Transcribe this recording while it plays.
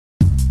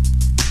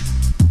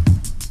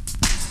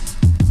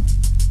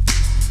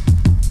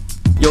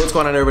What's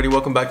going on, everybody?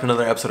 Welcome back to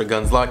another episode of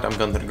Guns Locked. I'm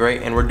Gunther the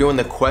Great, and we're doing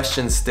the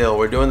questions still.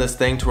 We're doing this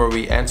thing to where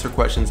we answer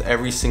questions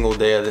every single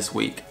day of this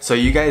week. So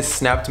you guys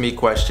snapped me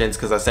questions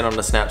because I sent on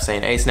the snap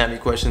saying, hey, snap me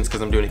questions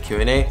because I'm doing a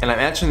Q&A. And I'm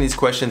answering these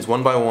questions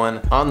one by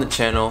one on the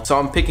channel. So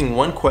I'm picking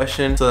one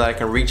question so that I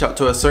can reach out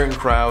to a certain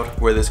crowd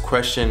where this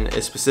question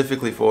is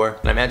specifically for,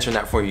 and I'm answering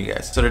that for you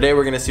guys. So today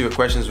we're going to see what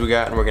questions we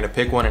got, and we're going to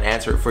pick one and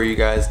answer it for you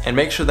guys and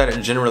make sure that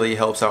it generally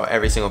helps out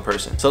every single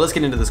person. So let's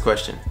get into this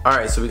question. All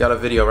right, so we got a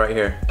video right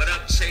here. What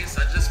up, Chase?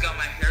 I just got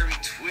my hair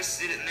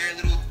retwisted and they're a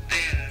little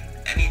thin.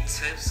 Any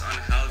tips on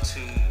how to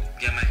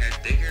get my hair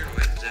thicker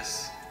or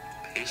just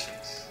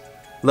patience?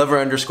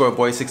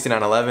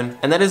 Lover_boy6911.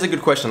 And that is a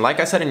good question. Like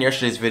I said in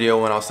yesterday's video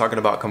when I was talking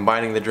about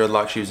combining the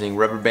dreadlocks using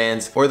rubber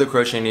bands or the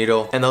crochet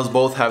needle, and those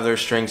both have their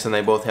strengths and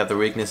they both have their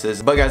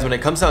weaknesses. But guys, when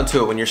it comes down to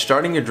it, when you're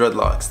starting your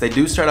dreadlocks, they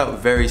do start out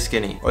very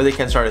skinny, or they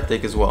can start it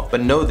thick as well.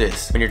 But know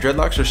this, when your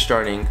dreadlocks are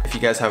starting, if you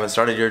guys haven't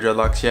started your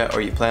dreadlocks yet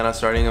or you plan on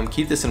starting them,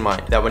 keep this in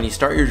mind, that when you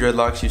start your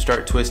dreadlocks, you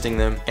start twisting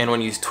them, and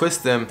when you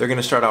twist them, they're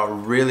gonna start out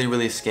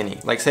really skinny.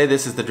 Like say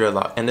this is the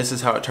dreadlock, and this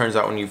is how it turns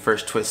out when you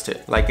first twist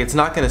it. Like it's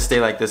not gonna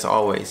stay like this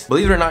always.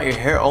 Believe it or not, your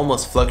hair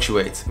almost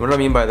fluctuates. What I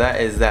mean by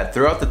that is that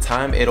throughout the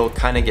time it'll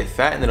kind of get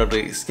fat and then it'll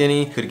get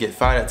skinny, could get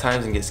fat at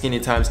times and get skinny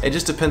at times. It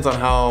just depends on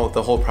how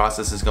the whole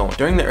process is going.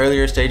 During the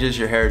earlier stages,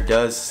 your hair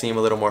does seem a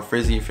little more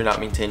frizzy if you're not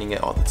maintaining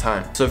it all the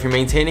time. So if you're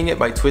maintaining it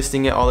by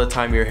twisting it all the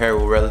time, your hair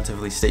will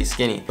relatively stay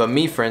skinny. But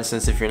me, for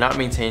instance, if you're not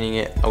maintaining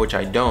it, which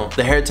I don't,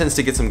 the hair tends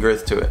to get some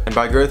girth to it. And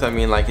by girth, I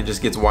mean like it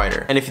just gets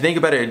wider. And if you think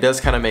about it, it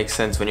does kind of make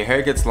sense. When your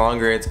hair gets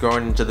longer, it's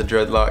growing into the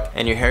dreadlock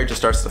and your hair just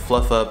starts to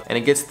fluff up and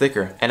it gets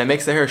thicker and it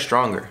makes the hair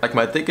stronger. Like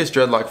my thickest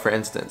dreadlock, for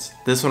instance,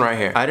 this one right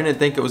here, I didn't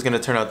think it was going to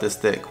turn out this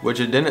thick, which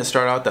it didn't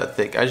start out that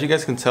thick. As you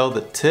guys can tell, the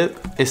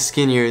tip is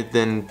skinnier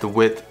than the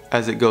width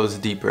as it goes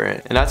deeper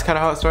in. And that's kind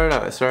of how it started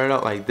out. It started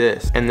out like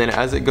this, and then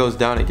as it goes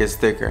down, it gets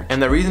thicker.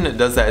 And the reason it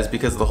does that is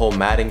because of the whole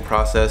matting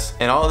process,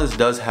 and all of this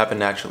does happen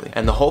naturally.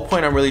 And the whole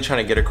point I'm really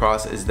trying to get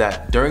across is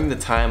that during the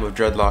time of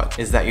dreadlock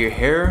is that your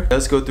hair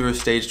does go through a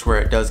stage to where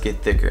it does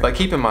get thicker. But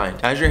keep in mind,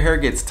 as your hair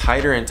gets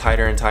tighter and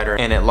tighter and tighter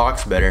and it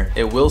locks better,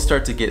 it will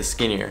start to get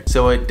skinnier.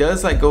 So it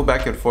does like go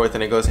back and forth,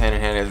 and it goes hand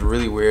in hand. It's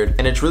really weird,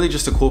 and it's really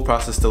just a cool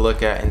process to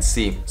look at and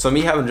see. So me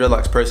having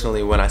dreadlocks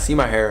personally, when I see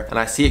my hair and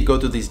I see it go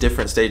through these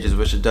different stages,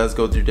 which it does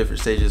go through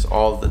different stages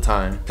all the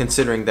time,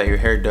 considering that your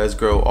hair does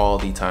grow all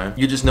the time,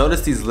 you just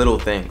notice these little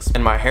things.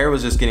 And my hair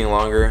was just getting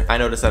longer. I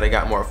noticed that it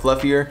got more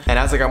fluffier, and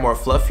as I got more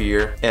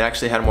fluffier, it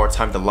actually had more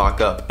time to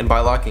lock up, and by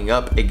locking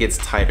up, it gets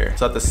tighter.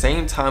 So at the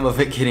same time of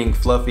it getting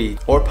fluffy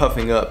or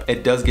puffing up,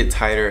 it does get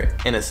tighter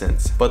in a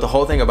sense. But the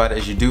whole thing about it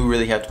is you do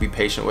really have to be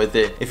patient with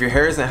it. If your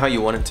hair isn't how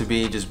you want it to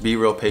be, just be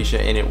real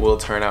patient and it will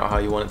turn out how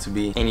you want it to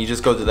be. And you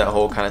just go through that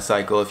whole kind of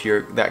cycle. If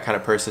you're that kind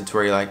of person to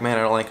where you're like, man,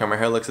 I don't like how my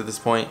hair looks at this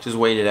point, just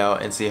wait it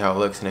out and see how it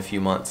looks in a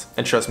few months,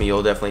 and trust me,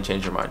 you'll definitely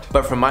change your mind.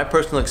 But from my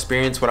personal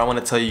experience, what I want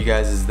to tell you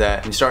guys is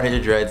that when you start hitting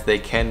your dreads, they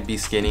can be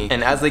skinny,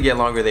 and as they get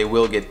longer, they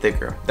will get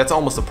thicker. That's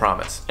almost a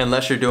promise,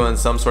 unless you're doing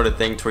some sort of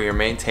thing to where you're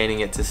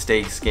maintaining it to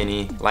stay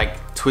skinny, like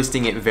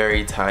twisting it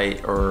very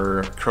tight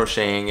or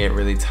crocheting it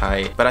really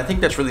tight. But I think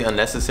that's really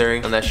unnecessary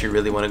unless you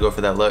really want to go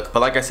for that look.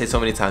 But like I say so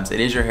many times, it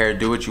is your hair.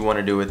 Do what you want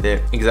to do with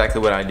it. Exactly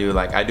what I do.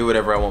 Like I do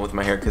whatever I want with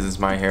my hair because it's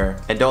my hair,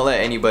 and don't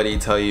let anybody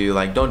tell you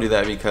like don't do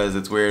that because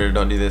it's weird, or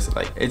don't do this.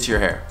 Like it's your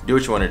hair. Do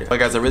what you want to do. But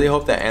guys, I really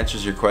hope that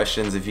answers your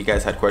questions if you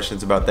guys had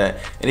questions about that.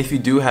 And if you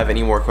do have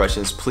any more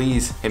questions,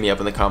 please hit me up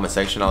in the comment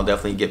section. I'll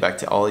definitely get back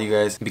to all of you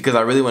guys because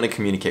I really want to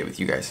communicate with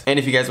you guys. And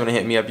if you guys want to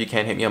hit me up, you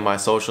can hit me on my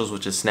socials,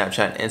 which is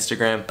Snapchat and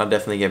Instagram. I'll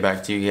definitely get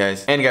back to you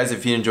guys. And guys,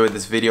 if you enjoyed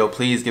this video,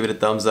 please give it a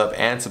thumbs up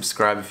and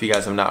subscribe if you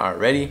guys have not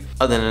already.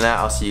 Other than that,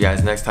 I'll see you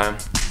guys next time.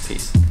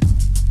 Peace.